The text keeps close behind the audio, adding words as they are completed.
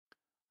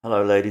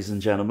Hello, ladies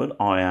and gentlemen.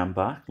 I am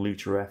back,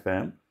 Lucha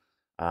FM.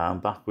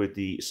 Back with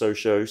the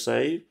Sochaux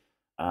save.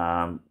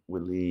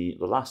 With the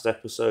last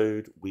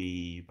episode,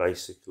 we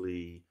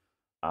basically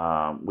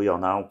we are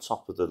now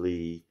top of the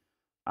league,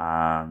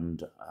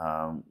 and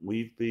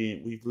we've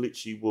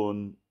literally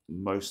won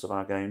most of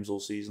our games all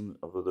season.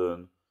 Other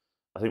than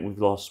I think we've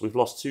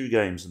lost two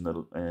games in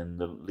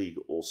the league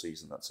all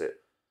season. That's it.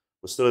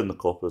 We're still in the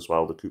cup as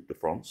well, the Coupe de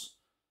France.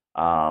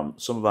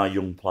 Some of our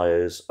young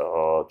players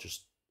are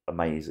just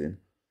amazing.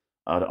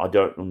 I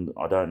don't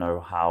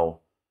know how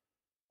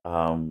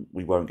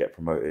we won't get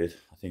promoted.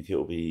 I think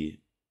it'll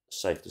be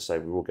safe to say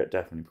we will get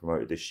definitely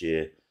promoted this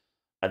year,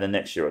 and then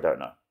next year I don't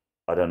know.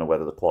 I don't know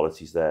whether the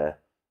quality's there.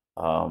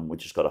 We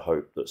just got to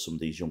hope that some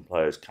of these young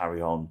players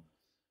carry on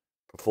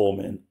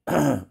performing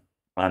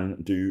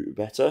and do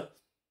better.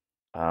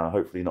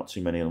 Hopefully, not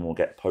too many of them will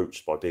get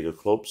poached by bigger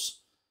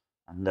clubs,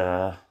 and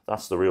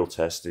that's the real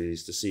test,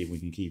 is to see if we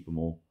can keep them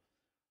all.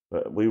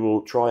 But we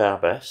will try our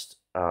best.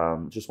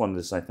 Just wanted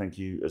to say thank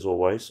you, as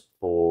always,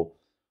 for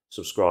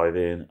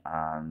subscribing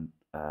and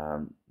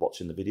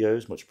watching the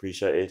videos. Much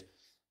appreciated.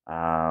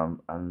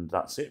 And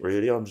that's it,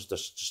 really. I'm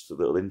just a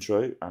little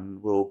intro,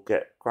 and we'll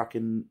get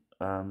cracking.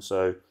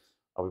 So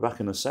I'll be back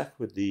in a sec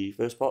with the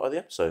first part of the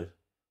episode.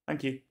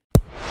 Thank you.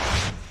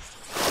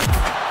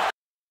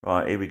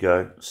 Right, here we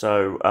go.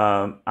 So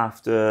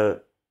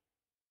after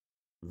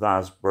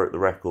Vaz broke the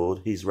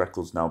record, his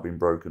record's now been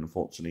broken,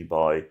 unfortunately,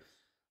 by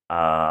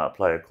a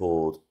player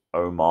called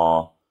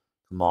Omar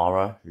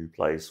Kamara, who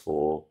plays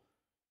for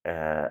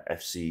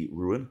FC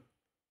Rouen.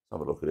 Let's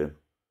have a look at him.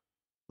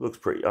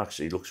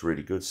 Looks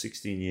really good.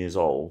 16 years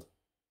old.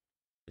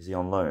 Is he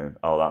on loan?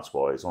 Oh, that's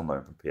why. He's on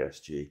loan from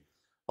PSG.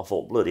 I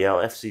thought, bloody hell,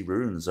 FC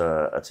Rouen's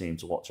a team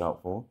to watch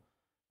out for.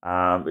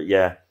 But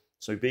yeah,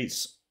 so he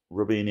beats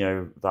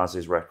Robinho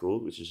Vaz's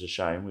record, which is a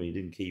shame. We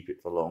didn't keep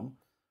it for long.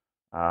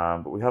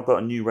 But we have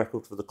got a new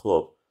record for the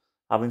club.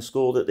 Having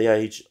scored at the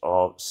age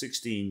of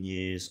 16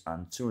 years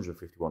and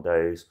 251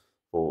 days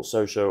for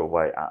Sochaux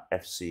away at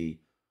FC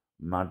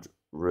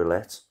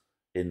Madrillet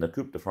in the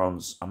Coupe de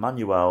France,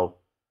 Emmanuel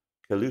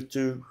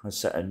Kalutu has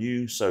set a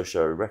new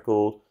Sochaux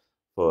record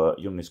for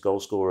youngest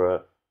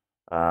goalscorer.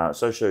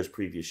 Sochaux's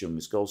previous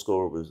youngest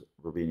goalscorer was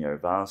Robinho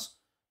Vaz,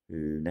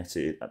 who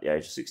netted at the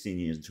age of 16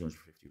 years and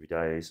 253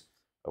 days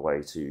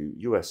away to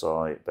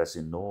USI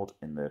Bessin Nord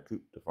in the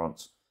Coupe de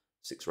France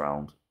 6th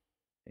round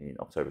in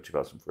October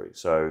 2003.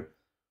 So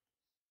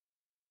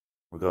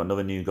we've got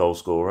another new goal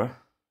scorer,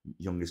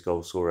 youngest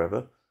goal scorer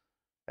ever.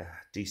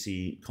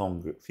 DC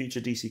Congo, future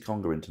DC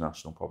Congo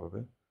international,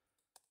 probably.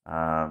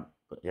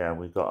 But yeah,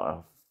 we've got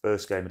our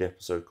first game of the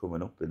episode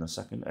coming up in a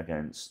second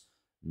against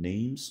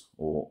Nimes,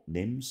 or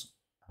Nims,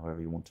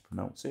 however you want to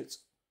pronounce it.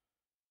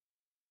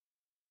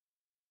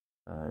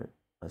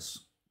 Let's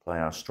play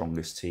our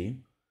strongest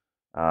team.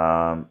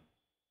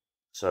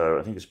 So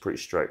I think it's a pretty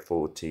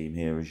straightforward team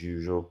here, as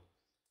usual.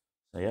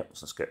 So yep,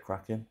 let's get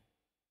cracking.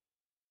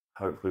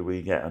 Hopefully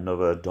we get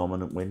another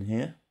dominant win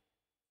here.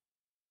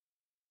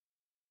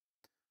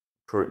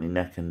 Currently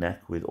neck and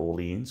neck with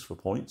Orleans for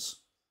points.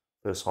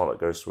 First highlight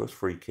goes to us,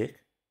 free kick.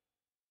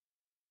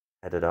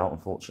 Headed out,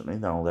 unfortunately.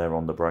 Now they're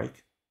on the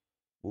break.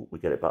 Ooh, we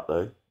get it back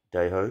though.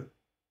 Deho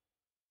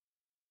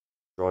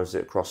drives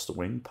it across the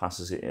wing,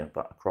 passes it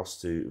back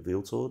across to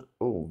Viltord.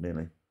 Oh,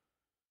 nearly.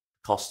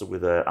 Costa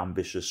with an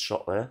ambitious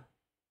shot there.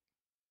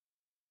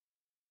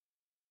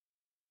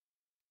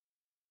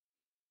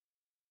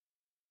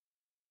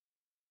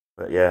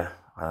 But yeah,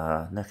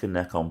 neck and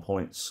neck on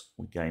points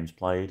with games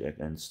played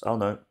against. Oh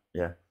no,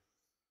 yeah.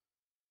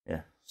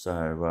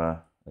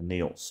 So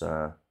Neil's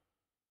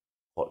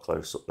quite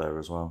close up there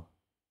as well.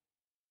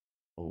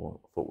 Oh,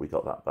 I thought we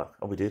got that back.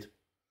 Oh, we did.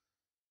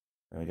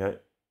 There we go.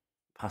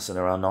 Passing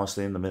around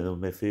nicely in the middle of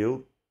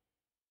midfield.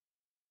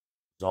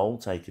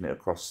 Zol taking it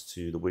across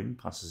to the wing,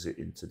 passes it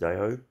into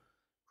Deho.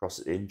 Cross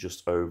it in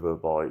just over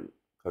by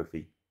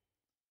Kofi.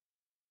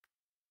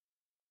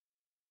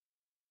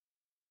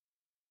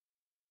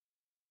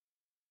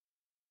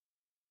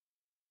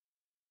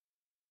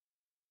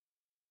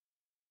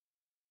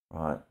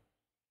 Right.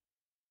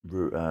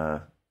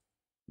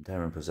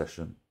 They're in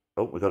possession.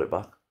 Oh, we got it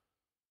back.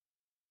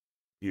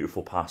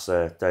 Beautiful pass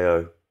there.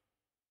 Deo.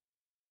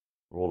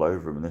 We're all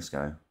over him in this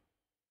game.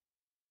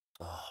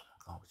 Oh,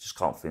 my God. We just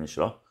can't finish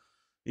it off.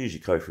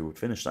 Usually Kofi would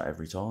finish that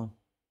every time.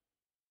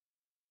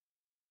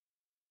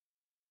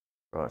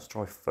 Right, let's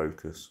try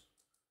focus.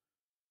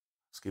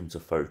 Let's give him to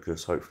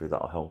focus. Hopefully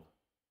that'll help.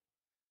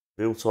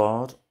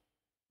 Viltard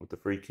with the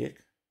free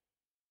kick.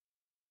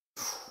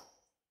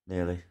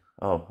 Nearly.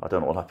 Oh, I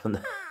don't know what happened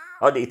there.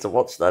 I need to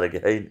watch that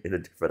again in a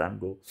different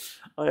angle.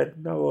 I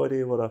had no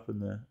idea what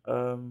happened there.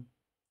 Hold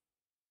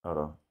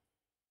on.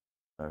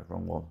 No,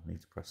 wrong one. I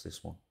need to press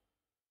this one.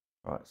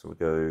 Right, so we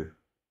go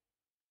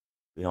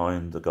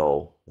behind the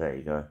goal. There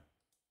you go.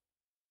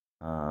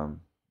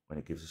 When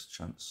it gives us a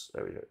chance.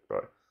 There we go.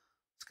 Right.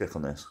 Let's click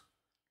on this.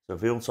 So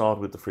Viltard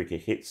with the free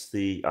kick hits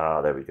the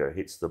there we go,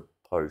 hits the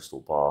post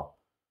or bar.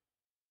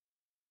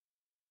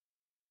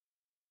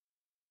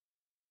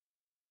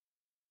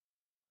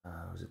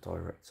 Was it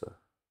director?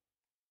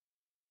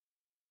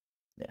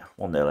 Yeah,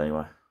 1-0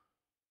 anyway.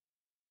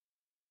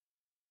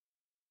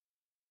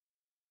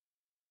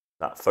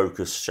 That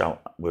focus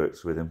shout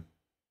works with him.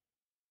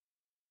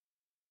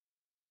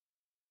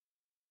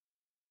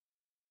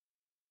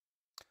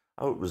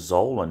 Oh, it was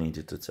Zoll I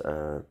needed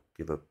to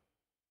give a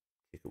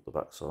kick up the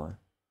backside.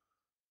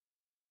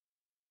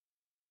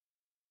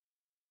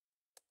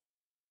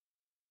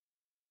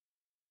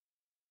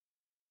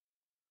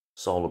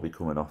 Sol will be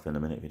coming off in a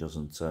minute if he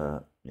doesn't.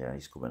 Yeah,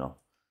 he's coming off.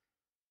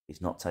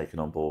 He's not taking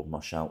on board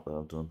my shout that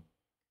I've done.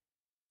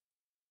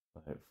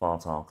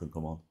 Fartar can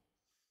come on.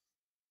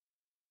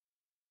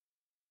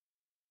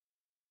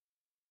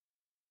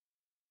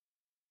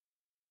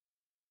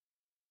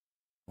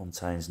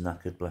 Montaigne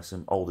knackered, bless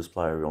him. Oldest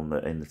player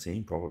in the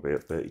team, probably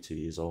at 32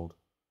 years old.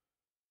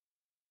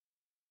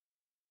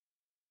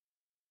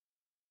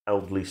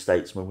 Elderly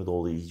statesman with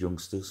all these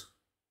youngsters.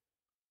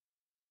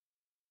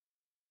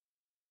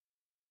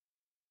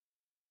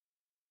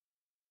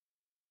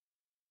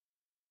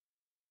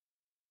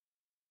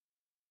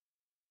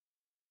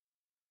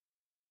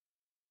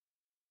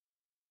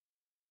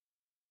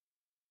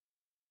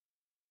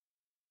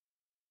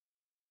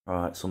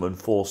 Alright, some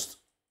enforced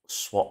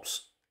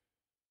swaps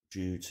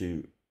due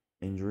to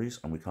injuries,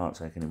 and we can't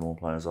take any more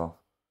players off.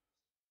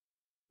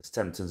 As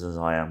tempting as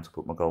I am to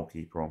put my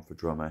goalkeeper on for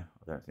Drumme,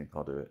 I don't think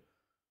I'll do it.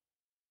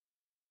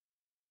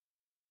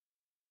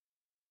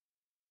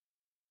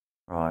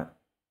 Right,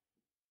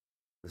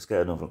 let's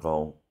get another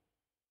goal.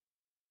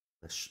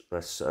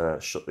 Let's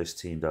shut this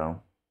team down.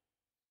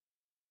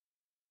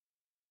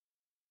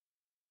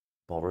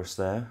 Boris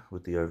there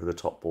with the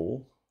over-the-top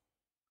ball.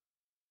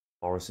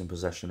 Boris in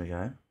possession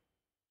again.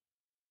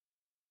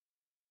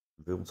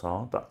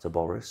 Viltar back to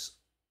Boris.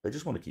 They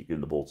just want to keep giving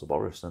the ball to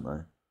Boris, don't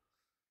they?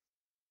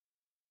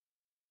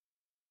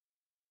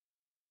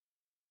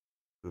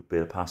 Good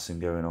bit of passing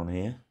going on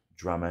here.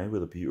 Drame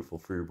with a beautiful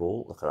through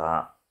ball. Look at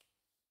that.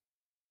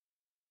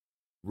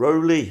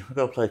 Rowley. I've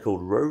got a player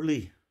called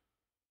Rowley.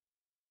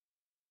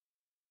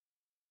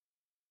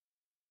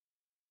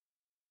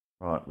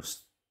 Right, we're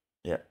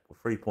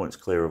 3 points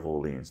clear of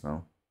Orleans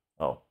now.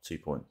 Oh, 2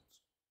 points.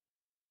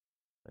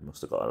 They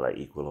must have got a late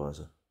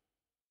equaliser.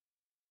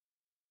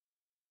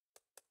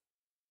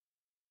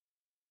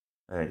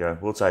 There you go.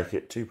 We'll take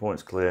it. 2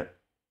 points clear.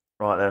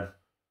 Right then.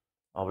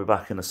 I'll be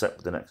back in a sec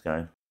with the next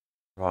game.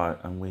 Right,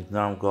 and we've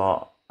now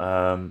got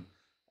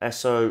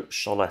Esso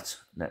Cholet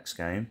next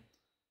game.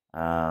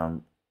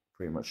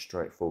 Pretty much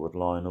straightforward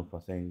lineup, I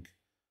think.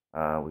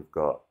 We've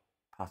got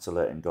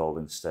Patalet in goal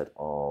instead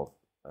of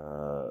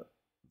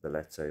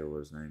Villette, or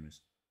his name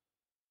is.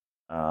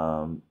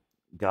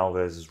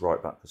 Galvez is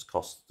right back because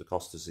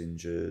Costa's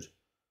injured.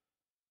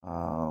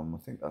 I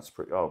think that's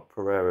pretty. Oh,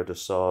 Pereira de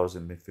Sars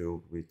in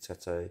midfield with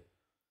Tete.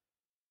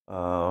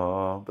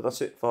 But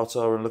that's it.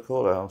 Fartar and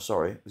Lacola. I'm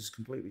sorry, this has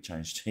completely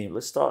changed team.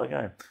 Let's start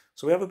again.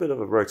 So we have a bit of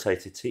a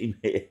rotated team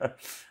here.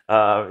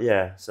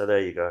 Yeah. So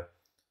there you go.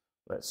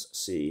 Let's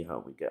see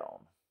how we get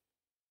on.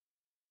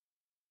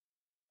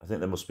 I think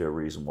there must be a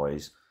reason why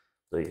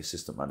the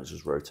assistant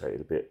manager's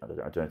rotated a bit.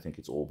 I don't think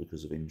it's all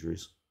because of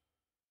injuries.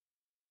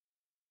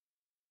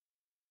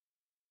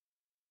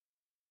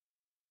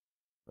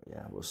 But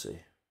yeah, we'll see.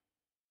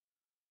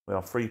 We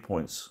are 3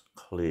 points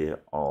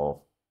clear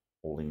of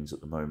Orleans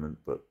at the moment,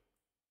 but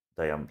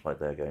they haven't played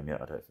their game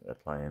yet. I don't think they're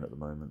playing at the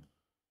moment.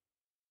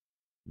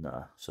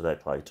 Nah, so they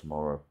play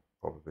tomorrow,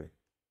 probably.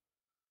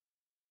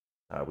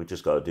 We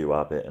just got to do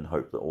our bit and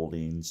hope that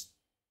Orleans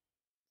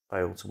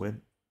fail to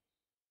win.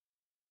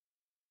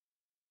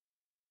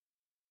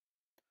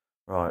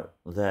 Right,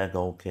 their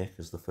goal kick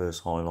is the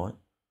first highlight.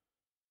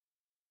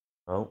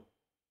 Oh,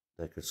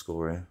 they could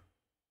score here.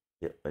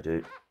 Yep, they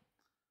do.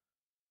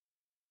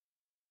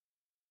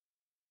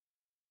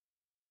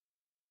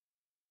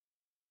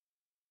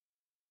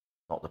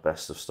 Not the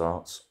best of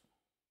starts.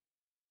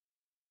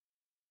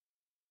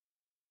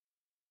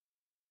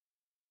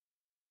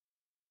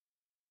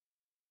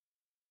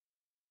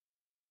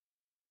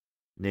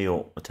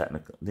 Neil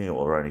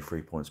are only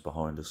 3 points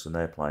behind us, and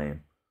they're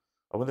playing.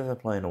 I wonder if they're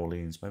playing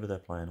Orleans. Maybe they're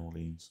playing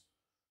Orleans.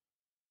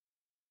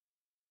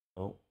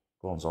 Oh,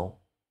 go on, Zol.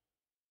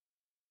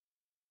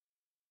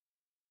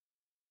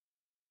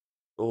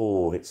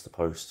 Oh, hits the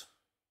post.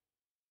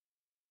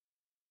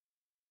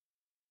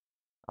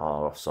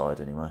 Oh,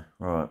 offside anyway.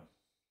 Right.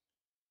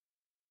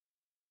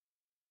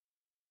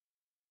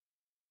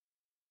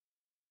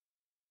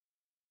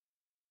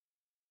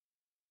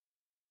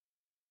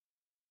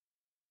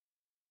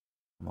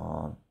 Come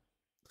on.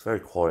 It's a very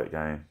quiet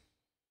game,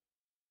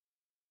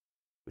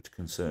 which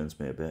concerns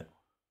me a bit.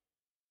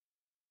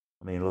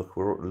 I mean, look,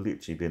 we're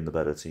literally being the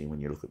better team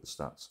when you look at the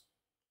stats.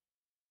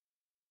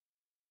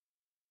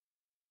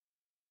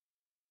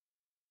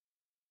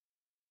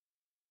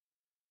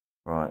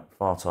 Right,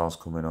 Fartar's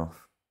coming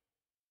off.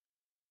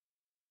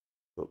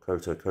 Got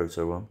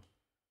Koto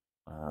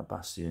on.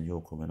 Bastion,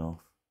 you're coming off.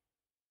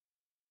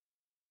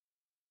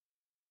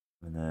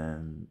 And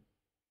then,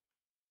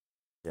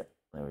 yeah,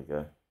 there we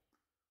go.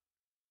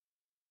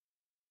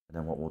 And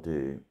then what we'll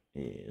do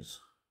is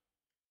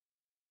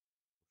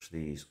push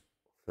these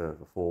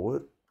further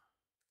forward.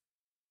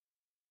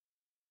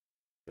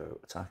 Go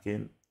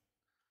attacking,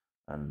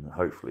 and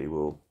hopefully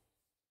we'll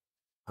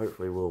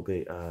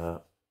be.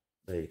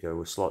 There you go.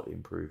 We're slightly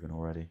improving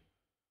already.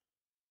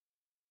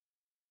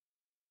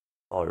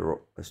 Fire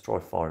up. Let's try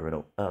firing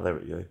up. Oh, there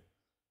we go.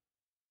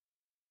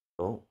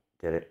 Oh,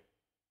 get it.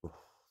 Oof,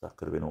 that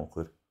could have been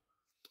awkward.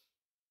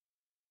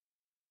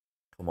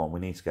 Come on, we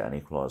need to get an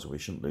equaliser. We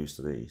shouldn't lose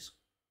to these.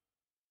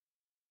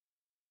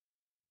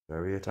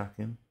 Very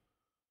attacking.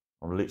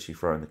 I'm literally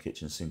throwing the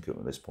kitchen sink up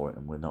at this point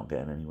and we're not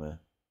getting anywhere.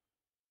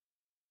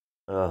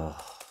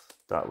 Ugh,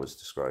 that was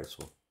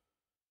disgraceful.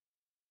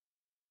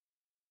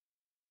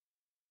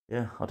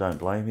 Yeah, I don't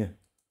blame you.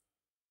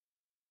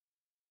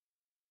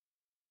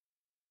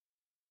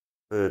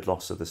 Third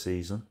loss of the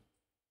season.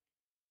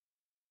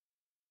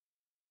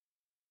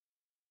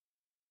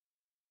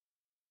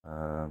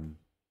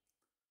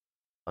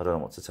 I don't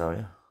know what to tell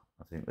you.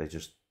 I think they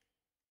just...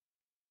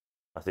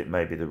 I think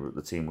maybe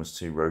the team was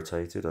too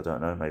rotated. I don't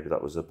know. Maybe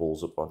that was a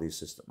balls up by the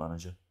assistant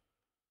manager.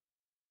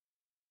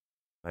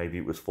 Maybe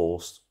it was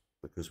forced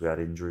because we had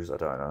injuries. I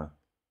don't know.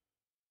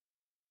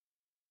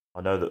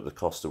 I know that the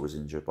Costa was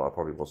injured, but I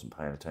probably wasn't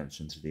paying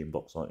attention to the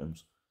inbox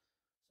items.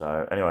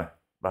 So anyway,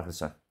 back in a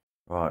sec.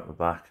 Right, we're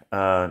back.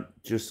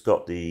 Just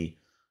got the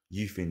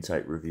youth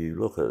intake review.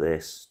 Look at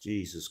this.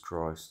 Jesus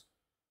Christ.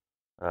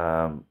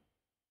 1,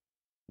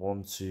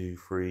 2,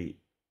 3.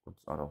 I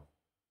don't know.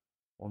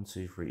 1,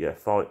 2, 3. Yeah,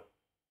 5.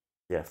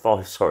 Yeah,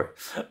 5. Sorry,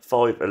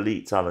 5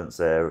 elite talents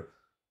there.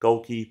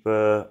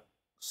 Goalkeeper,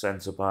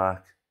 centre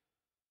back.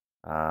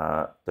 There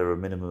are a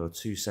minimum of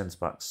 2 centre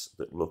backs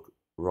that look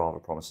rather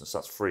promising. So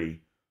that's 3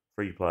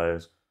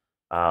 players.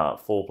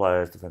 4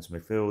 players,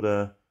 defensive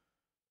midfielder.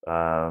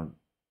 5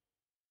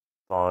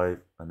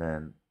 and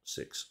then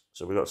 6.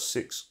 So we've got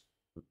 6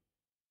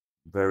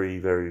 very,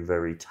 very,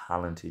 very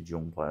talented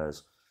young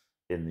players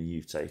in the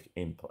youth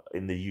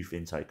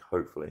intake,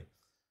 hopefully.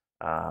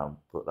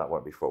 But that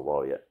won't be for a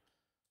while yet.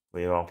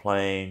 We are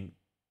playing.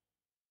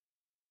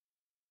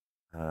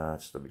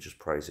 Let me just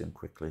praise him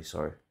quickly.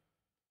 Sorry.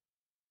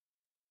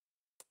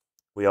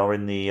 We are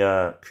in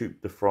the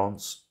Coupe de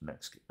France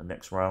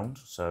next round,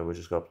 so we're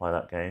just going to play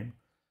that game.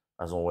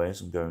 As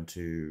always, I'm going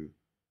to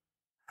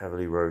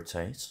heavily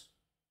rotate.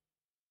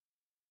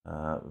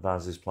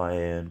 Vaz is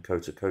playing,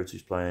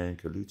 Kotu's playing,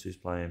 Kalutu's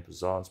playing,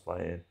 Pazard's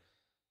playing,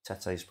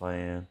 Tete's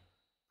playing,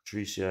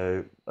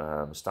 Patricio,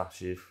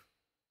 Mustachif,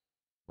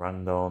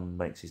 Rangdon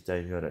makes his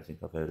debut. I don't think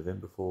I've heard of him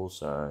before,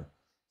 so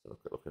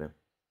look at him.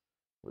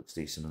 Looks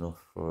decent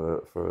enough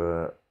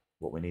for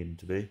what we need him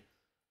to be.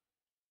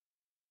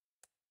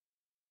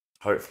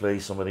 Hopefully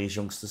some of these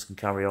youngsters can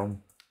carry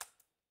on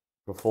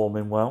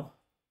performing well.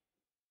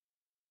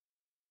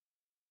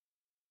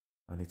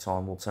 Only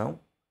time will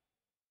tell.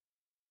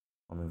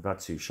 I mean, we've had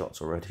 2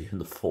 shots already in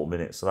the 4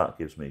 minutes, so that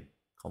gives me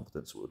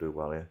confidence that we'll do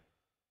well here.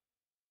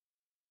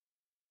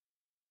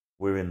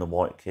 We're in the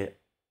white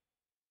kit,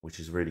 which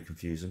is really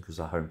confusing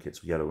because our home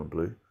kits were yellow and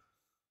blue.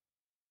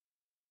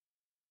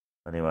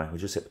 Anyway, we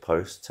just hit the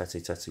post.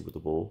 Tete with the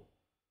ball.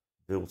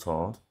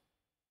 Viltard.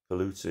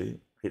 Kalutu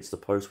hits the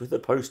post. We hit the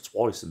post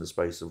twice in the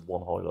space of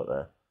 1 highlight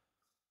there.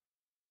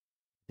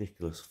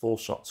 Ridiculous. 4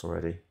 shots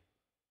already.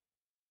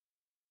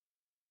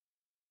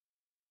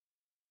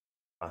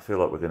 I feel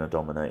like we're going to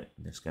dominate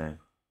in this game.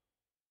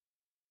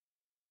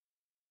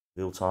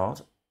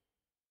 Viltard.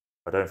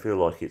 I don't feel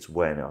like it's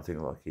when. I don't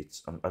feel like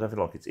it's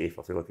if.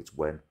 I feel like it's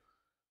when.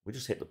 We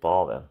just hit the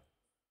bar then.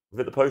 We've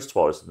hit the post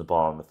twice and the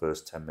bar in the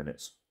first 10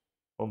 minutes.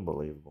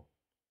 Unbelievable.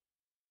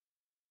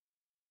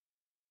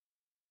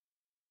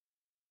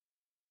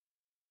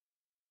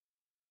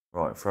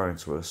 Right, throwing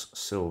to us.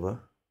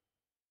 Silva.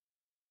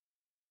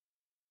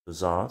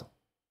 Hazard.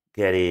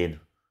 Get in.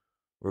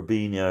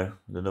 Robinho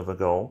with another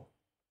goal.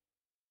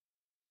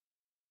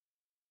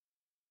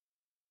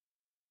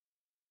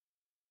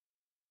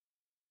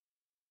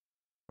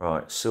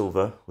 Right,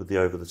 Silva with the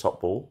over-the-top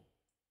ball.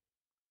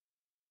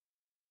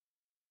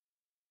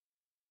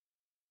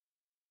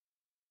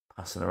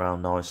 Passing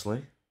around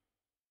nicely.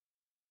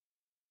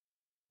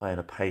 Playing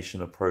a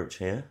patient approach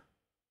here.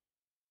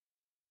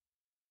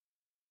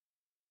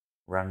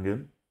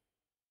 Rangan.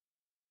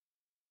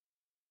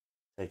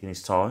 Taking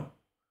his time.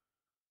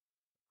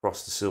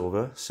 Cross to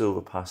Silva.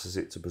 Silva passes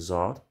it to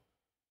Bazard.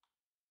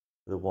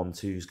 The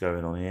 1-2's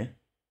going on here.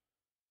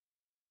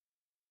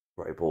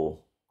 Great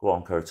ball. Go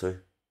on, Kotu.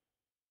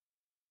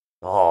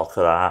 Oh, look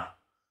at that.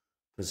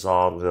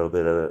 Bazard with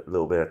a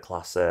little bit of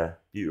class there.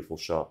 Beautiful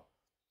shot.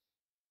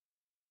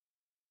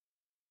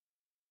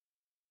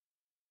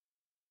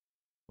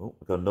 Oh,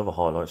 we've got another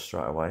highlight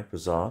straight away.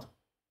 Bazard.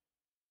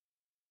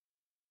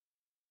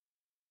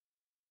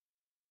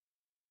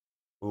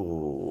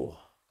 Ooh.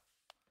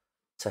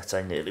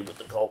 Tete nearly with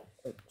the goal.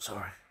 Oh,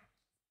 sorry.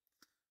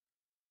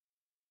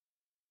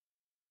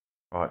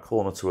 Right,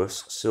 corner to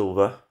us.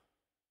 Silva.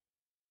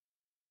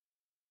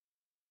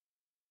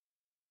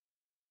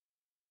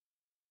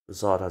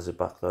 Bazard has it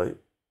back though.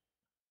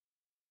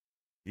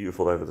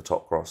 Beautiful over the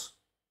top cross.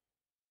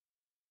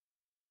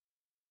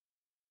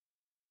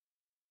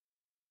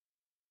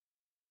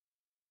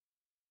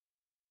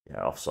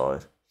 Yeah,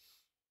 offside.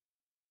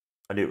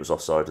 I knew it was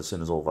offside as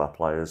soon as all of our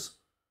players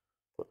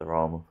put their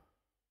arm up.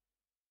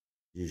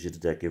 Usually the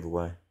dead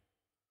giveaway.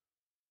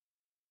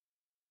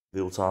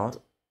 Viltard.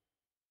 I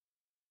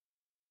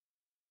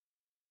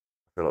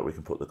feel like we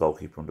can put the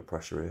goalkeeper under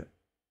pressure here.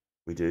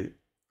 We do.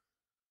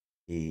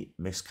 He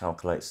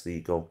miscalculates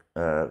the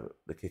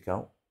the kick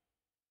out.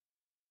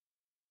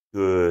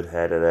 Good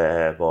header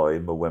there by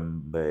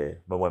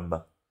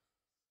Mwemba.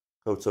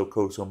 Koto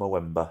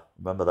Mwemba.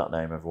 Remember that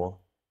name, everyone.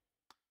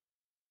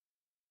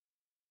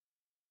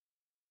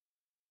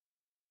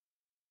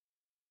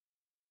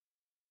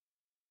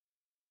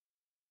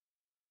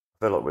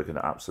 I feel like we're going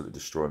to absolutely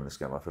destroy him this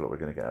game. I feel like we're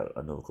going to get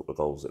another couple of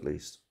goals at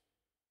least.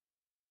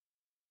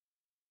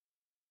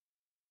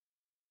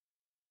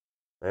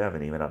 They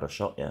haven't even had a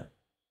shot yet.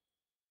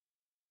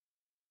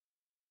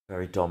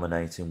 Very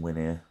dominating win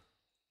here.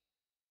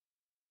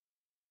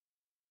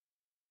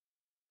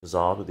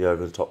 Hazard with the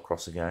over-the-top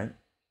cross again.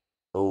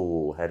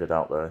 Oh, headed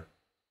out there.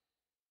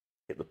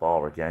 Hit the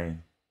bar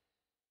again.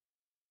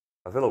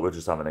 I feel like we're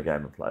just having a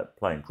game of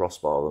playing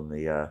crossbar on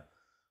the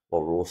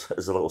while we're also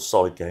as a little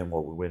side game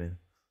while we're winning.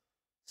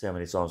 See how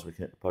many times we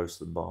can hit the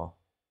post and bar.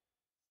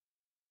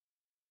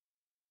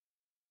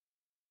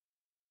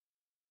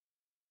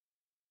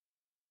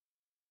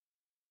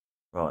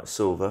 Right,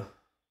 Silva.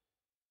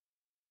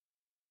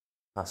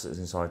 Passes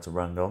inside to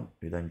Rangon,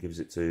 who then gives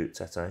it to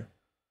Tete.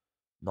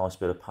 Nice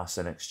bit of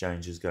passing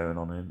exchanges going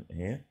on in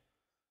here.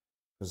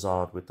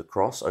 Hazard with the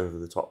cross, over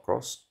the top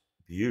cross.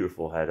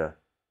 Beautiful header.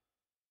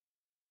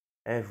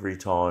 Every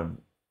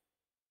time.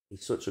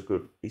 He's such a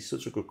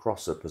good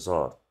crosser,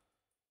 Hazard.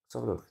 Let's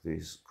have a look at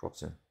his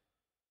crossing.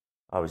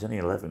 Oh, he's only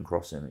 11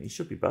 crossing. He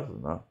should be better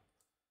than that.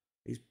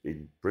 He's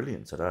been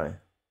brilliant today.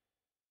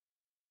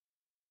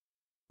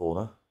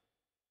 Corner.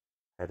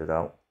 Headed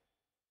out.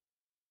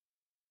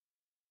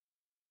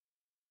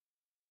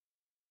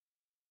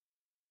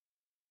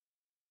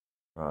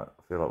 Right,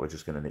 I feel like we're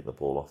just going to nick the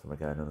ball off him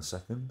again in a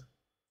second.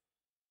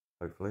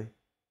 Hopefully.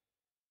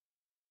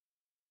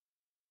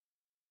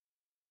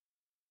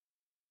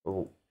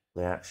 Oh,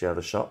 they actually had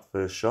a shot.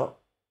 First shot.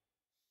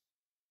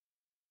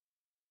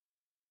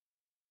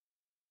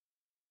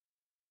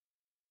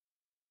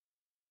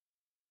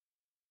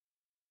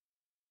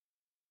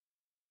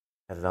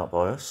 Headed out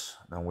by us.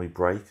 Now we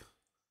break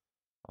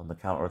on the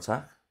counter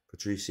attack.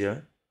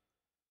 Patricio.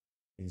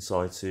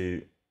 Inside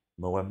to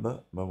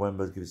Mwemba.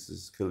 Mwemba gives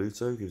it to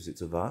Kaluto, gives it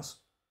to Vaz.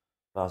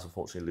 Vaz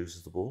unfortunately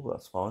loses the ball, but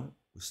that's fine.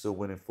 We're still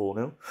winning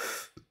 4-0.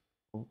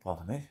 Oh,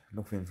 pardon me.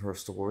 Nothing for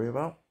us to worry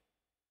about.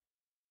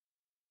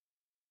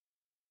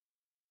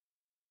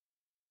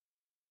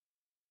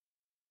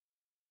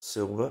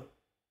 Silva.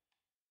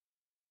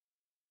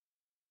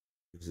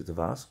 Gives it to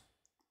Vaz.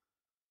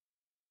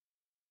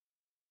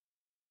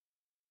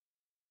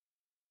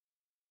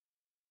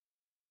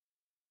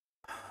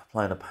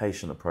 Playing a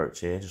patient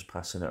approach here, just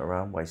passing it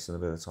around, wasting a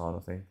bit of time, I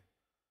think.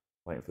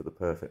 Waiting for the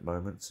perfect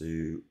moment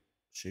to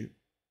shoot.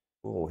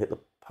 Oh, hit the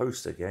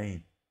post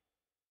again.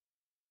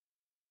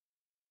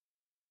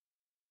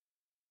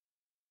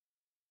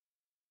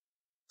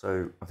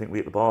 So I think we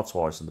hit the bar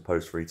twice and the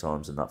post 3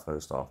 times in that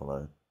first half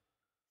alone.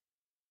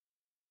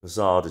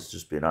 Hazard has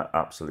just been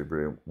absolutely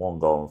brilliant. 1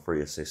 goal and 3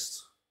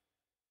 assists.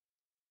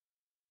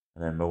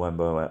 And then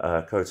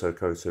Koto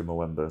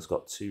Mwemba has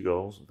got 2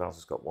 goals. Vaz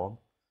has got 1.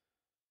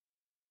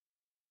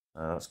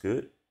 That's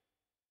good.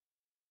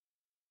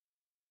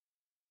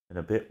 In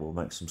a bit, we'll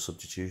make some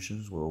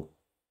substitutions. We'll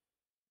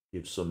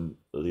give some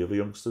of the other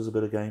youngsters a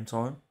bit of game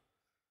time,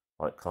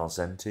 like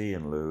Carzenti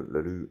and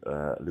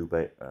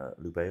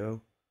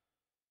Lubeo.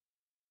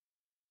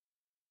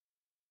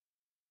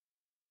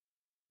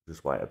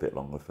 Just wait a bit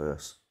longer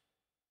first.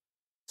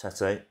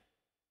 Tete.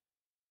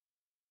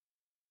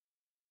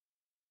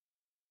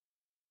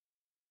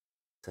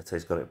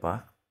 Tete's got it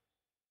back.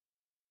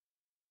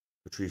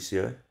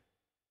 Patricio.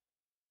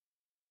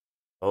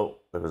 Oh,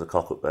 there was a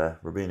cock up there.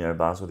 Robinho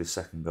Baz with his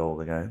 2nd goal of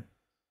the game,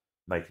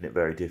 making it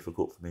very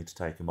difficult for me to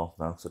take him off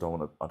now. Because I don't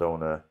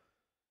want to.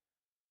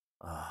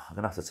 I'm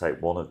gonna have to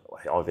take one of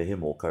either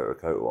him or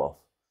Koto off.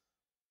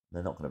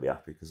 They're not going to be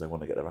happy because they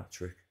want to get their hat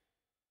trick.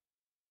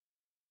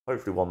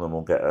 Hopefully, one of them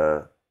will get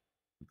a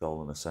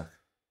goal in a sec.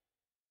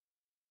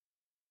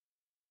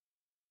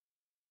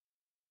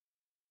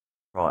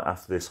 Right,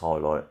 after this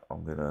highlight,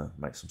 I'm going to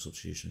make some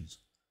substitutions.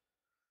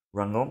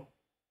 Rangon.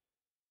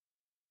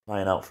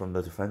 Playing out from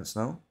the defence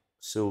now.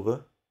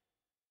 Silva.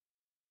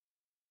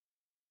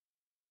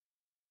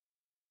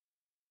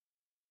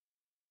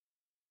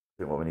 I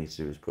think what we need to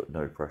do is put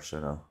no pressure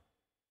now.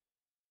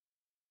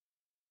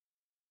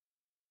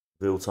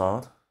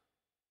 Viltard.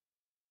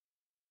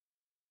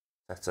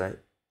 Tete.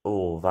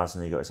 Oh,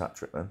 Vazny got his hat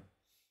trick then.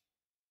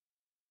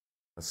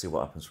 Let's see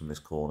what happens from this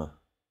corner.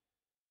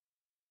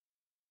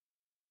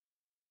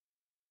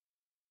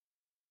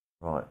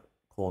 Right,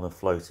 corner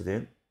floated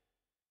in.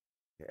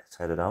 Yeah, it's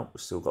headed out.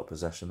 We've still got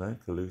possession though.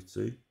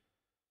 Kalutu.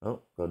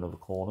 Oh, got another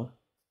corner.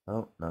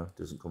 Oh, no,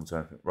 doesn't come to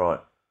anything. Right.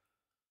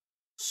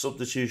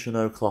 Substitution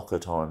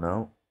o'clocker time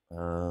now.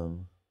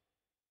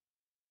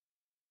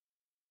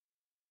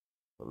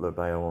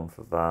 Lobeo on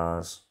for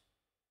Vaz.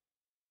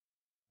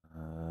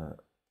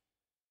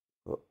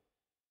 Got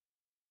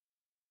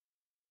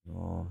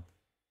on.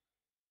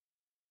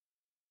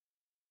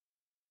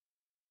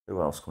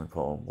 Who else can we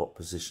put on? What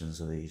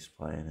positions are these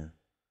playing in?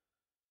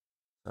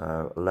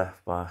 So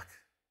left back.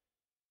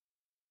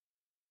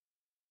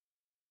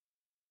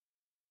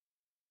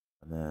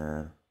 And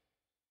then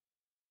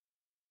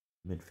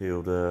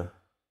midfielder.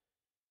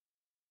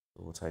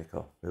 We'll take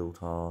off build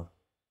hard.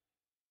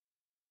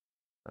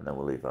 And then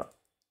we'll leave that.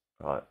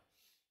 Right.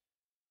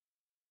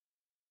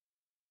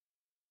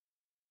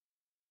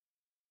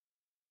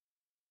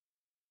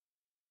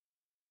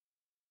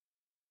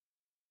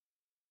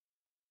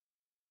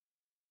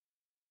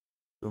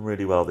 Done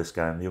really well this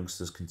game. The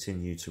youngsters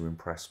continue to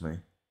impress me.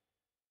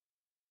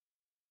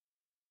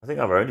 I think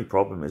our only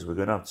problem is we're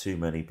going to have too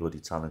many bloody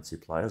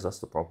talented players. That's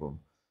the problem.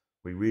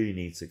 We really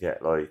need to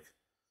get like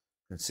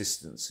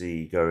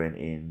consistency going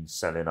in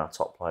selling our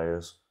top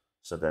players,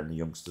 so then the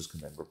youngsters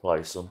can then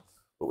replace them.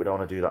 But we don't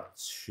want to do that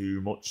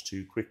too much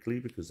too quickly,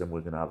 because then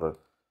we're going to have a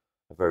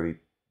very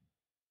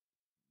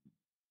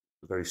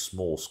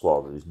small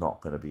squad that is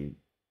not going to be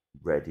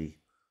ready.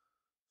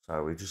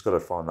 So we've just got to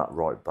find that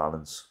right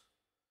balance.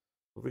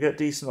 If we get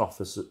decent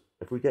offers,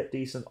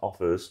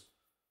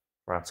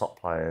 for our top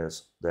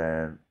players,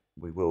 then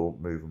we will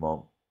move them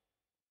on.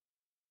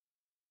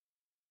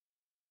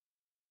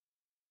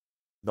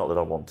 Not that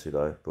I want to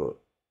though, but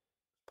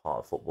part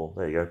of football.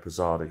 There you go,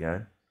 Pazard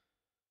again.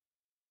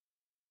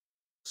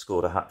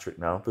 Scored a hat-trick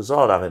now.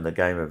 Pazard having the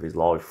game of his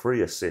life.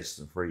 3 assists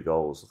and 3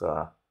 goals. Look at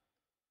that.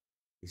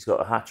 He's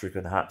got a hat-trick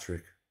and a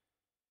hat-trick.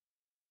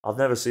 I've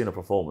never seen a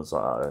performance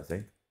like that, I don't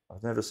think.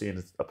 I've never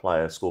seen a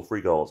player score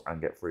 3 goals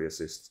and get 3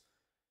 assists.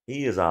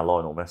 He is our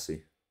Lionel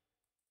Messi.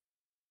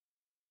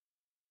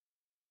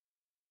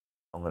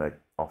 I'm going to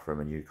offer him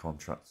a new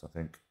contract, I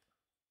think.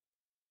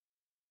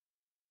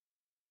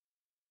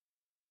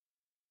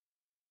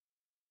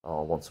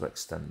 Oh, I want to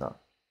extend that.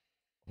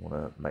 I want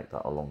to make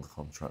that a longer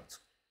contract.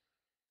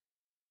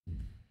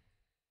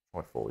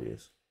 Try 4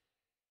 years.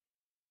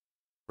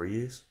 3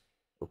 years?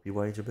 Up your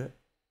wage a bit.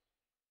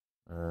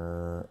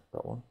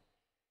 That one.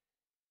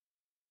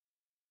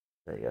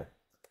 There you go.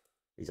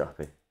 He's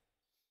happy.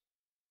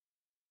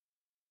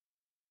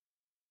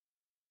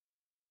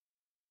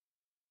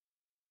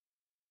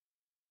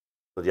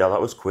 But yeah,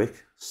 that was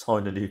quick.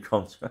 Signed a new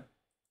contract.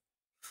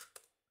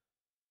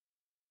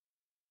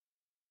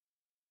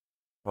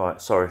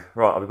 Right, sorry.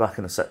 Right, I'll be back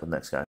in a sec with the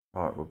next game.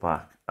 Right, we're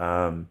back.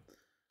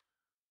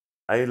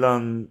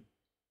 Elan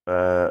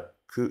Kuda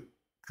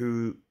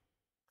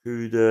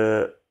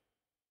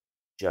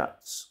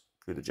Jats.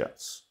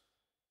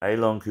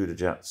 Elan Kuda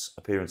Jats,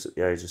 appearance at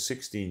the age of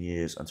 16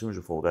 years and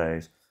 204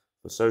 days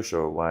for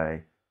Sochaux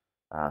away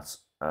at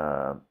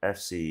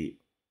FC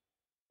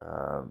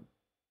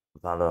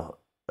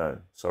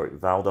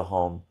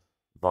Valderhon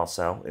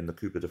Varsel in the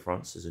Coupe de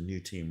France is a new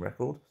team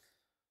record.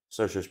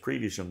 Sochaux's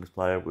previous youngest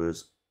player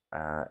was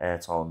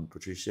Ayrton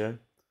Patricio.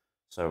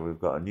 So we've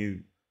got a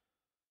new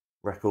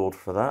record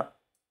for that.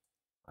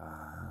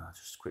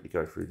 Just quickly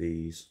go through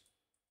these.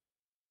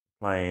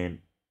 Playing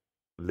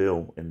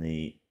Lille in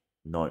the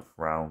 9th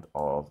round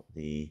of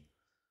the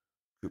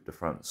Coupe de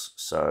France.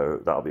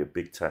 So that'll be a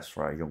big test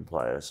for our young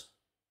players.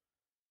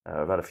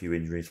 I've had a few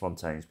injuries.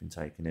 Fontaine's been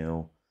taken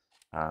ill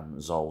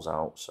and Zol's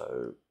out.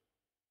 So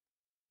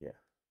yeah.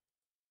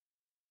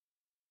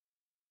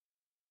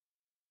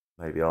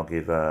 Maybe I'll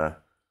give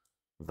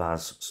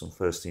Vaz some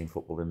first team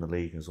football in the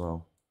league as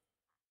well.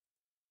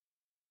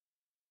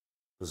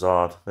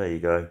 Hazard, there you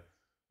go.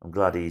 I'm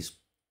glad the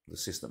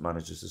assistant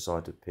manager's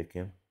decided to pick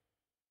him.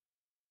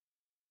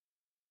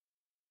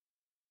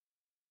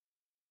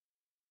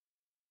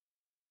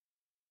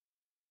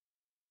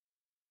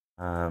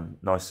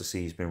 Nice to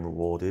see he's been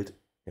rewarded.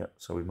 Yep,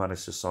 so we've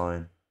managed to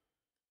sign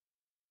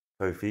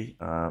Kofi,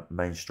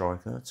 main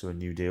striker, to a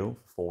new deal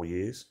for 4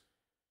 years.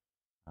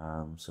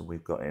 So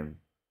we've got him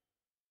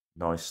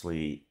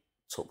nicely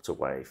tucked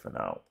away for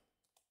now.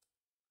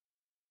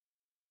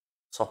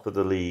 Top of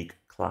the league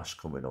clash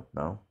coming up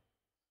now.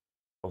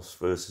 Us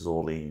versus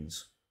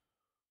Orleans.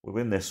 We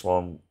win this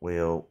one,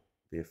 we'll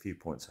be a few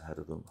points ahead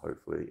of them,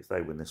 hopefully. If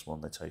they win this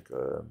one, they take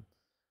our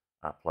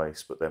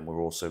place. But then we've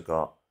also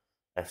got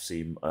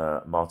FC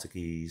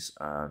Martigues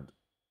and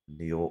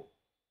New York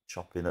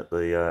chopping at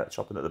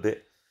the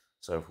bit.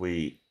 So if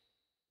we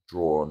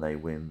draw and they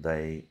win,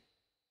 they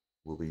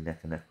will be neck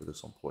and neck with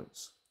us on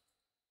points.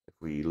 If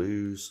we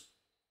lose,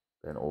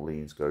 then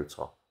Orleans go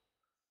top.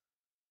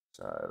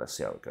 So let's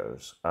see how it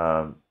goes.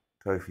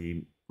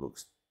 Kofi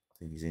looks, I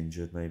think he's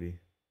injured maybe.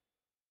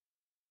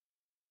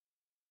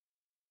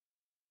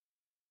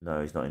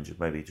 No, he's not injured.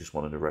 Maybe he just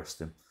wanted to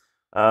rest him.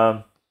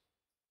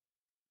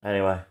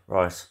 Anyway,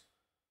 right.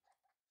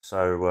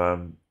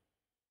 So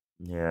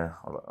yeah,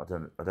 I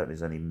don't think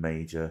there's any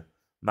major.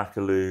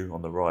 Makalou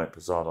on the right,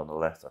 Pazard on the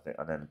left, I think,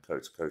 and then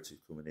Kotu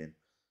coming in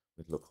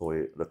with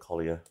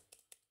LeCollier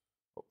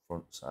up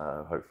front.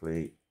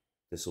 Hopefully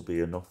this will be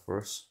enough for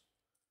us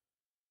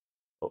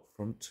up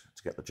front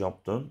to get the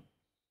job done.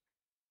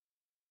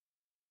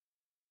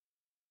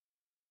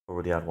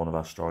 Already had one of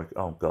our strikers.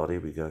 Oh, God, here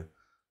we go.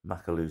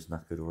 Makalu's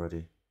knackered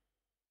already.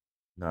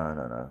 No,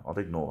 no, no. I'll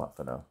ignore that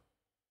for now.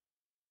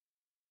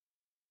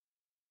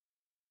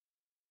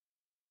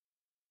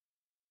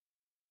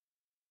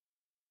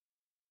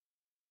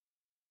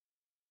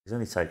 He's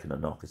only taken a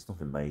knock. It's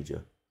nothing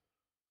major.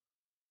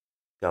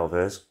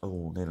 Galvez.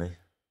 Oh, nearly.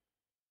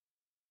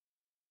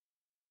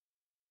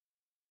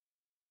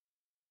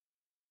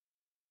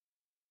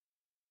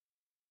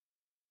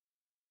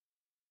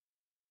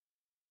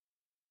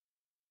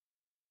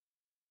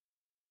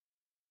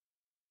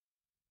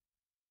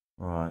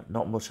 Right,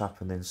 not much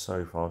happening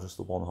so far, just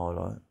the one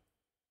highlight.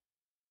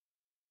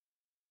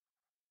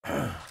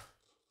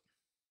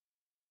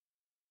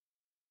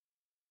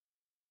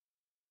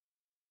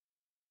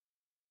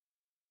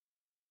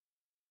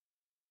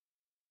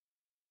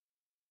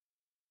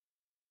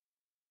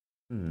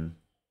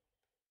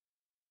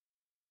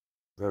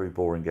 Very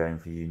boring game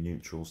for you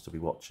neutrals to be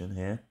watching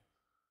here.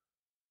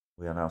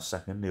 We are now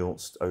second.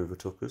 Niort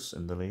overtook us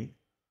in the league.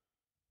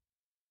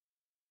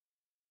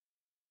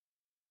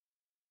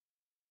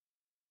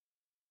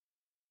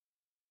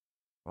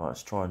 Right,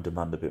 let's try and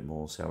demand a bit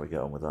more, see how we get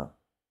on with that.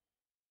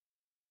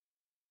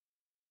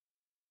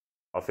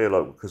 I feel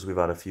like because we've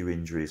had a few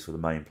injuries for the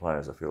main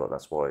players, I feel like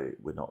that's why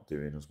we're not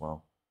doing as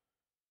well.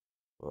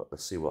 But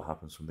let's see what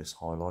happens from this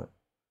highlight.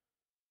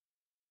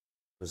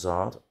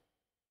 Hazard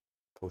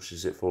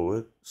pushes it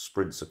forward,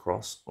 sprints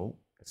across. Oh,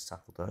 it's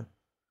tackled though.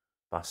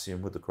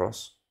 Bastian with the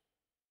cross.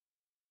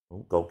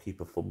 Oh,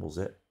 goalkeeper fumbles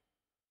it.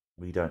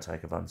 We don't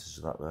take advantage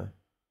of that though.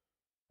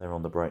 They're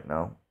on the break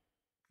now.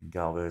 Can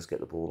Galvez get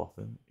the ball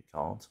off him? He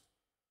can't.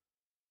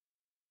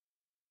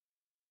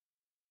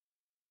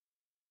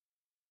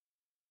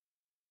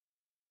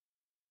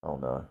 Oh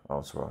no, oh,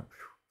 that's right.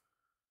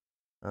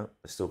 Oh,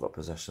 they still got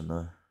possession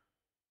though.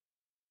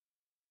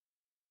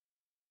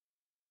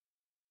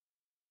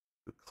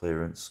 Good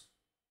clearance.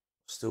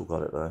 Still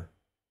got it though.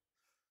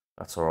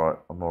 That's alright.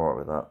 I'm alright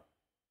with that.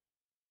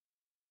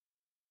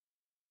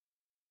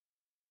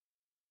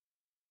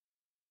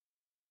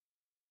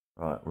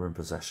 Right, we're in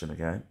possession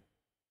again.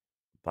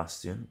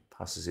 Bastian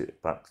passes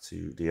it back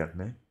to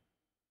Diagne.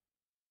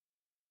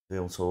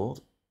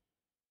 Viltord.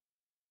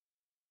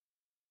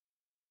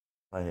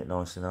 Playing it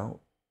nicely now.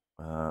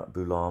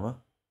 Bulama.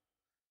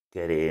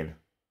 Get in.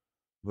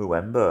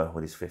 Muemba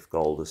with his 5th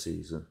goal this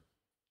season.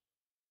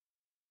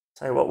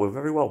 Tell you what, we're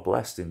very well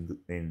blessed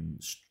in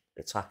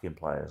attacking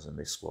players in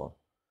this squad.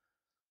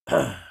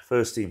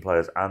 First team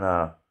players and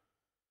our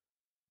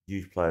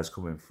youth players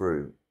coming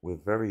through. We're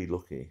very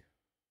lucky.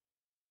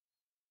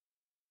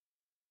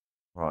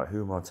 Right,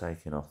 who am I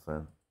taking off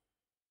then?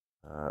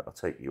 I'll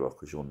take you off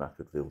because you're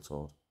knackered,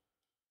 Viltord.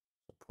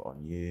 I'll put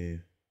on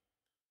you.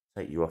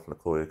 Take you off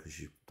Lacoya because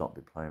you've not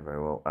been playing very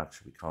well.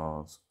 Actually, we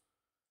can't.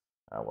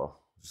 Ah,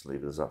 well, just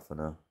leave it as that for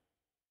now.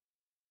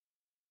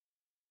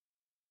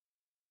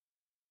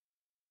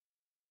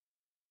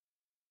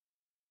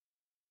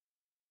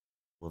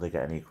 Will they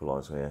get an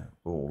equaliser here?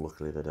 Oh,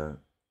 luckily they don't.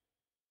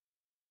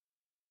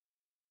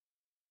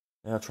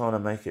 They are trying to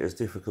make it as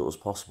difficult as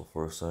possible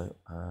for us, though.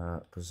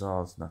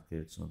 Pazard's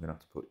knackered, so I'm going to have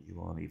to put you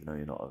on, even though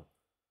you're not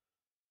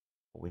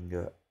a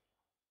winger.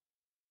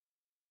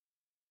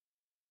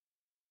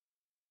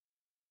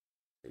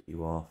 Take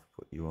you off,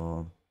 put you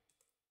on.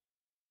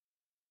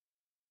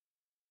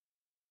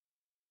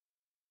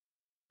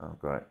 Oh,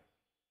 great.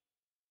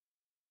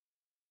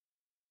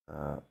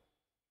 There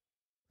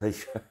you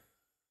go.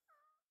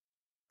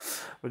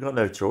 We've got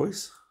no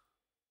choice.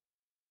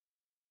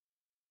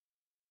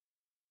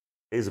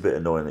 It is a bit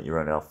annoying that you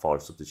only have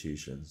 5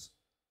 substitutions.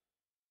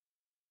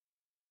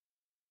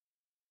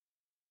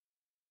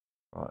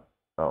 Right.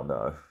 Oh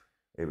no.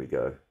 Here we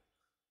go.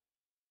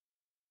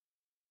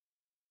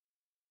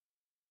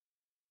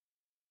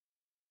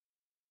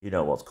 You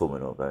know what's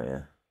coming up, don't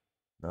you?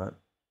 No?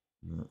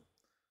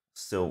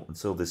 Still,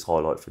 until this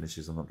highlight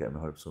finishes, I'm not getting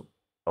my hopes up.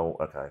 Oh,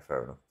 okay,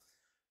 fair enough.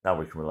 Now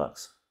we can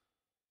relax.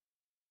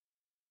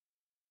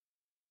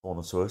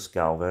 Corner to us,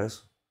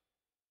 Galvez.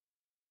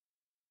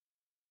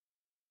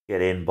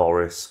 Get in,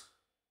 Boris.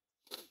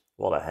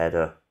 What a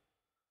header.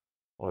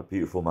 What a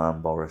beautiful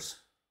man,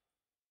 Boris.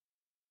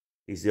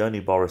 He's the only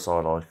Boris I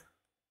like.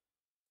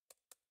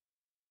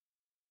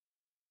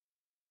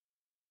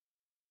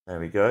 There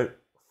we go.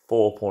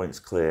 4 points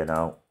clear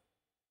now.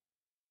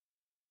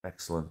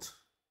 Excellent.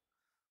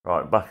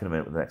 Right, back in a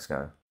minute with the next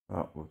game.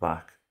 Right, we're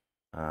back.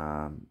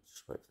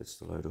 Just wait for this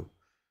to load up.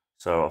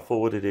 So I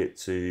forwarded it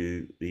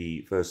to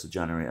the 1st of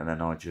January and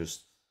then I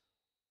just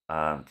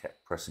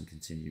kept pressing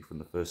continue from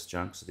the 1st of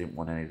Jan because I didn't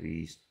want any of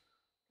these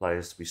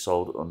players to be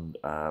sold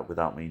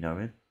without me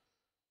knowing.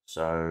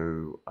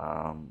 So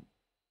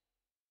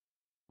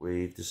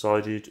we've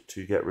decided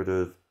to get rid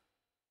of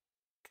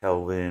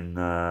Kevin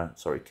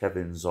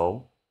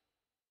Zoll.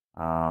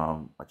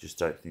 I just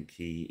don't think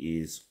he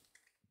is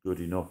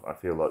good enough. I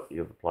feel like the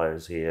other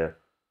players here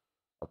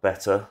are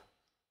better.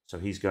 So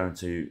he's going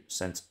to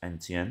Saint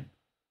Etienne.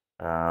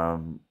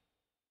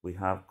 We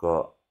have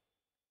got,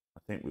 I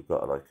think we've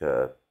got like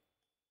a,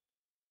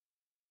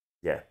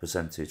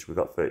 percentage. We've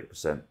got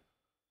 30%.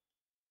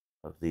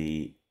 of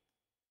the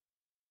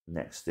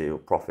next deal,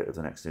 profit of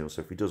the next deal.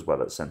 So if he does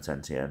well at Saint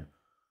Etienne,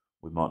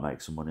 we might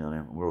make some money on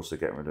him. And we're also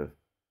getting rid of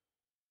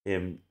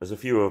him. There's a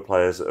few other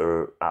players that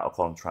are out of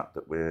contract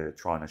that we're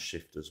trying to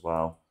shift as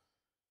well.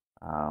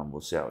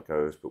 We'll see how it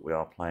goes. But we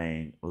are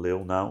playing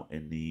Lille now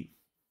in the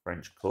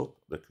French Cup,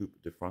 the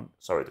Coupe de France.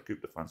 Sorry, the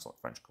Coupe de France, not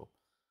the French Cup.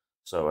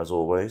 So as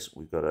always,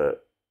 we've got a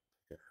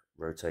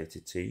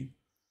rotated team.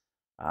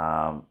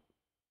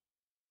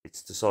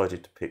 It's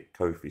decided to pick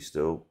Kofi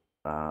still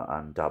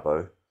and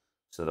Dabo.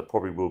 So there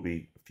probably will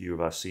be a few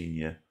of our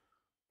senior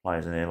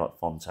players in here, like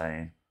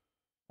Fontaine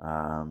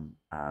and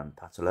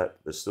Patelet.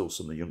 There's still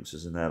some of the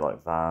youngsters in there,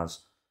 like Vaz,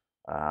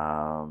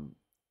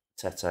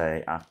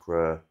 Tete,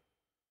 Accra,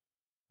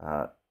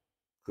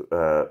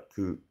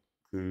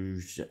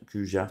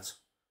 Kujat,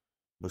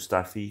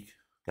 Mustafi,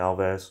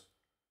 Galvez.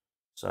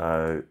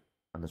 So,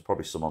 and there's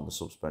probably some on the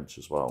subs bench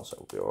as well, so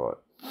it'll be all right.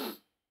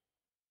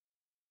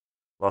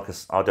 Like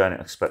I don't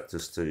expect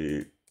us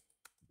to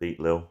beat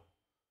Lille,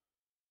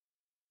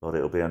 but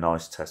it'll be a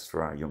nice test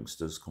for our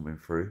youngsters coming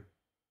through.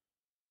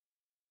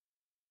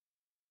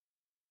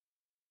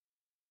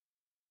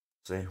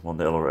 See,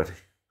 1-0 already.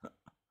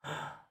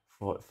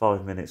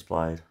 5 minutes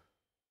played.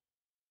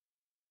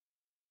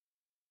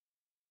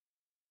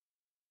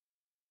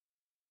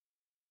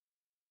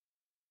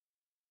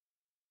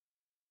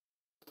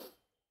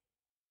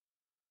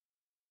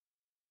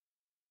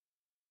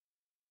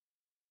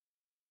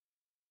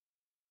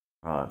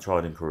 Right, I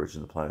tried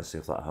encouraging the players, see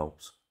if that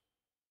helps.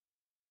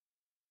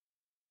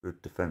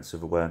 Good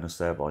defensive awareness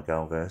there by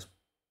Galvez,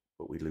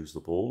 but we lose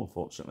the ball,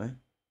 unfortunately.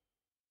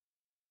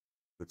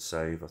 Good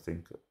save, I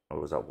think.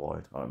 Oh, was that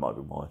wide? Oh, it might have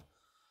been wide.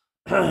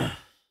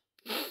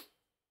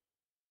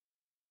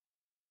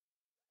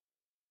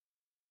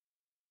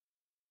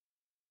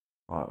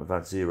 Right, we've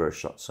had 0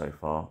 shots so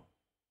far.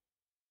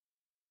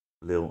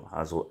 Lille,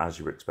 as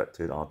you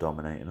expected, are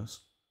dominating us.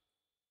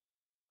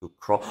 Good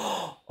cross.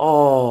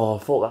 Oh, I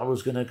thought that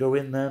was going to go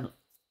in then.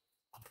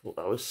 I thought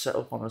that was set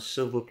up on a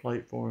silver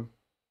plate for him.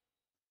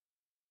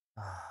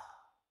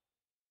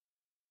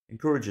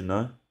 Encouraging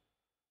though.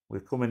 We're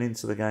coming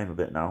into the game a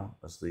bit now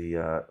as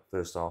the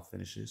first half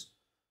finishes.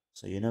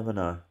 So you never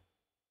know.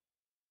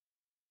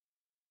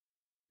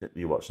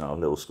 You watch now, a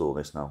little score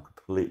this now.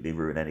 Completely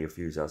ruin any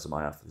enthusiasm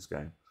I have for this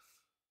game.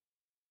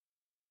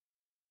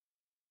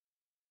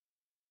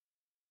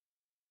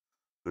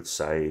 Good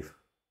save.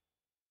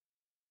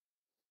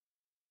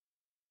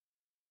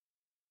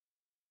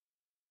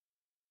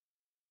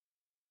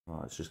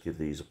 Right, let's just give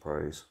these a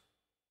praise.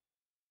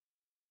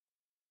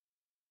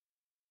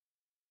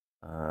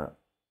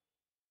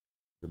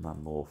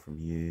 Demand more from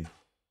you.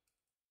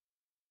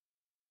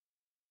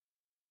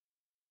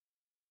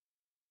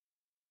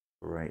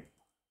 Great.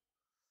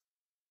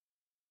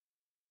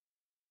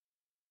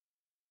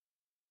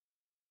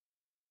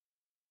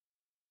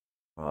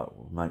 Right,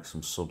 we'll make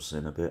some subs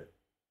in a bit,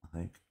 I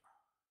think.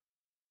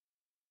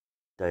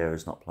 Deo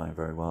is not playing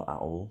very well at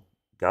all.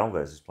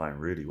 Galvez is playing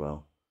really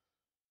well.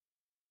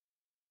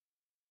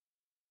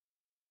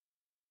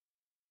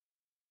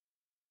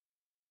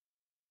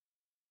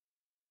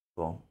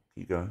 Go on,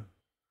 keep going.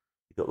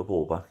 You got the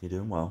ball back, you're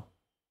doing well.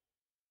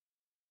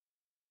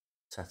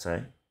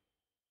 Tete.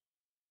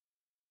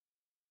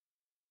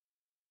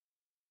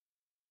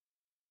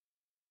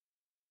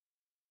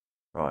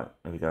 Right,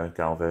 there we go,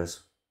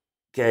 Galvez.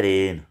 Get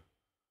in.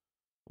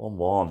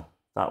 1-1.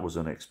 That was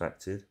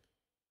unexpected.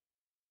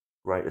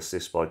 Great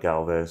assist by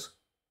Galvez.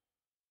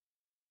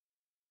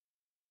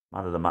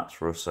 Man of the match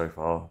for us so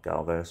far,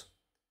 Galvez.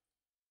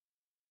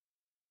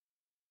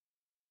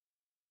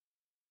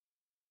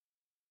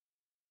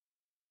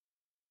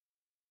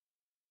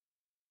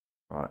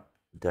 Right,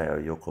 Deo,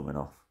 you're coming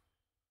off.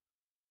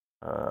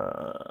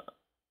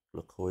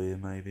 Lacoya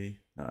maybe?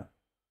 No.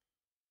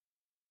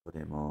 Put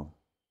him on.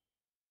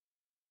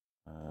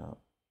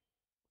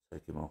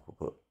 Take him off. We'll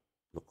put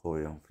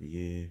Lacoya on for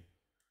you.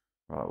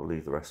 Right, we'll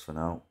leave the rest for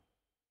now.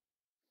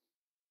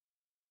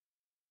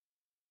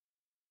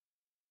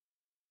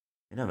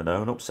 You never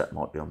know, an upset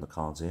might be on the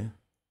cards here.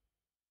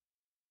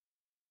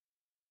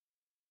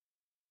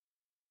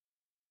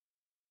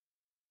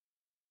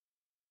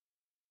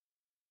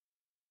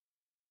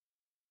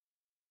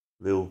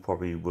 Lille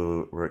probably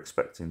were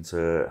expecting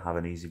to have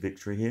an easy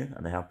victory here,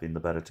 and they have been the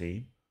better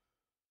team.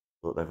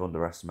 But they've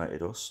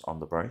underestimated us on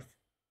the break.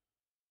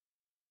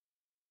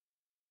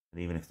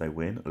 And even if they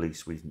win, at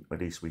least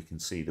we can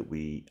see that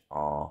we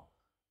are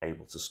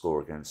able to score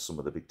against some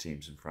of the big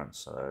teams in France.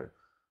 So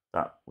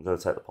that we've got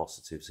to take the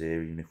positives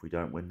here, even if we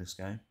don't win this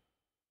game.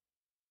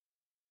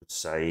 Good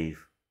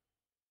save.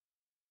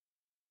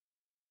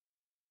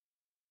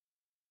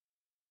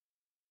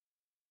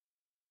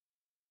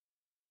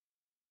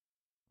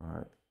 All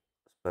right,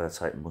 let's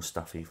better take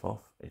Mustafi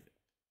off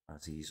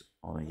as he's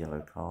on a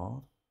yellow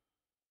card.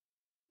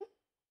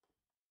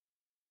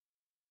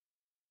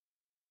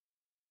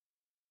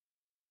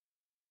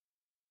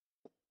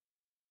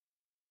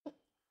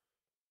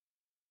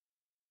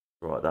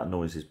 Right, that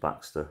noise is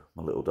Baxter,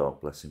 my little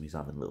dog. Bless him, he's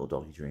having a little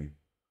doggy dream.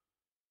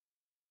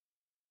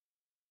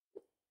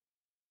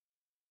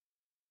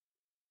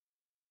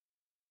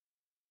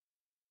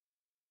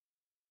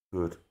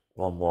 Good.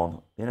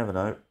 1-1. You never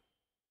know.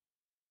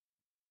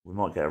 We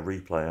might get a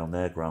replay on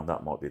their ground.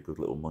 That might be a good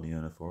little money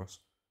earner for us.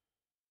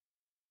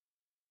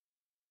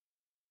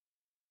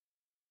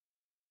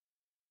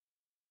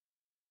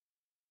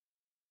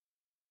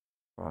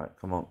 Right,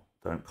 come on.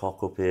 Don't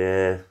cock up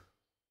here.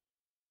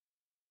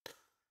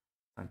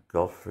 Thank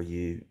God for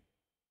you.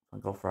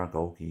 Thank God for our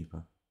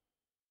goalkeeper.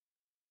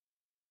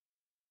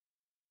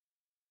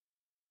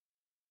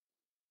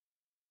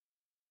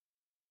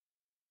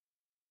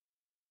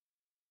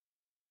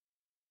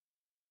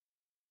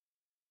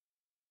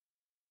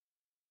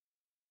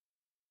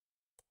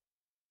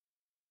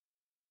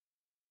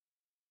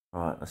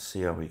 Right, let's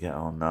see how we get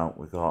on now.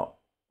 We've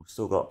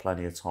still got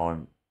plenty of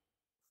time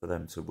for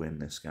them to win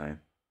this game.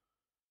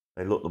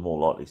 They look the more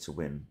likely to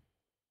win,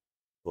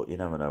 but you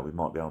never know. We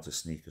might be able to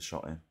sneak a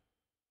shot in.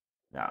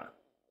 Nah,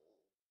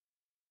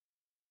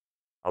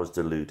 I was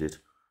deluded.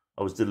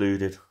 I was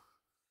deluded.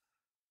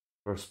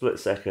 For a split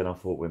second, I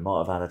thought we might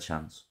have had a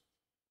chance.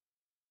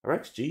 Our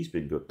XG's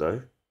been good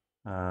though.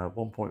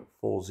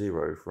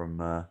 1.40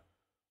 from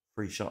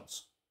 3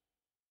 shots.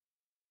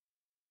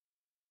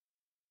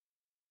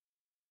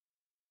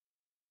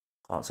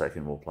 Can't take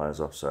any more players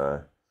off,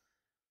 so.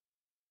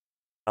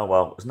 Oh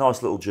well, it's a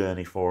nice little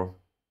journey for them.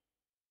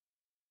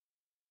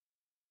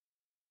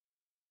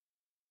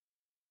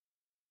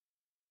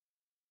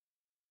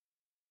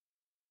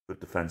 Good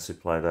defensive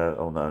play there.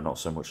 Oh no, not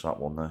so much that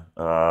one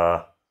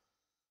though.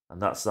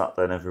 And that's that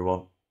then,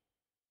 everyone.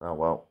 Oh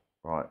well,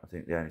 right. I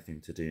think the only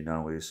thing to do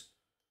now is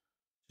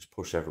just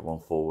push everyone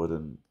forward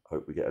and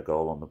hope we get a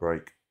goal on the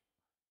break.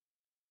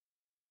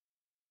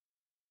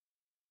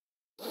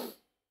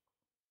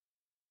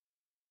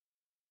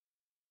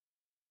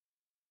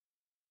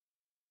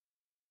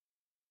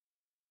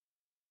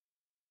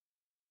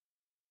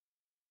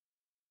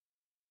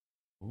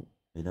 Ooh,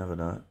 you never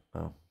know.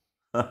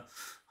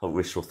 Oh,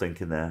 wishful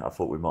thinking there. I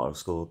thought we might have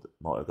scored,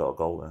 might have got a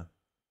goal there.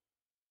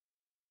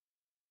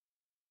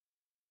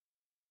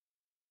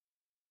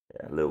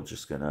 Yeah, Lil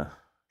just gonna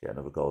get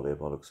another goal here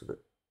by the looks of it.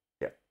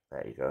 Yeah,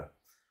 there you go.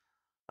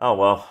 Oh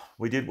well,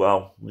 we did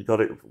well. We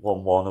got it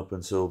 1-1 up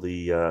until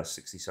the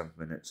 67th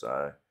minute,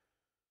 so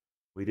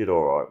we did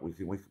all right.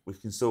 We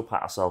can still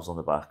pat ourselves on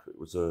the back. It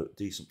was a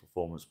decent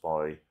performance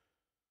by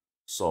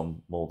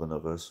some more than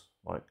others,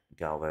 like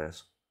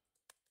Galvez.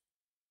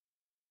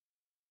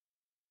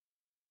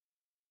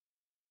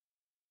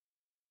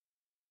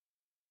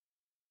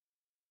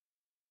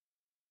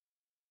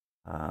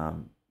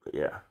 But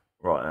yeah,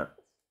 right.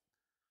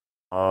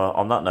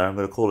 On that note, I'm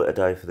going to call it a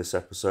day for this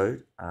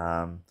episode.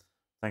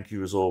 Thank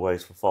you as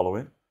always for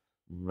following.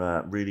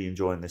 I'm really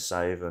enjoying this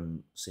save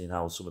and seeing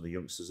how some of the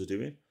youngsters are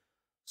doing.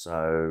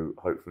 So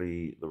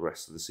hopefully the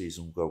rest of the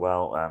season will go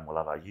well, and we'll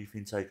have our youth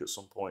intake at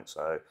some point.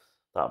 So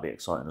that'll be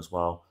exciting as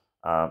well.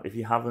 If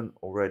you haven't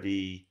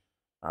already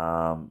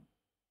um,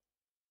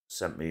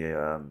 sent me,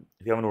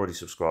 if you haven't already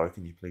subscribed,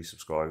 can you please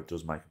subscribe? It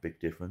does make a big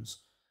difference.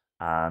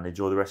 And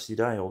enjoy the rest of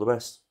your day. All the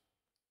best.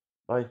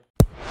 Bye.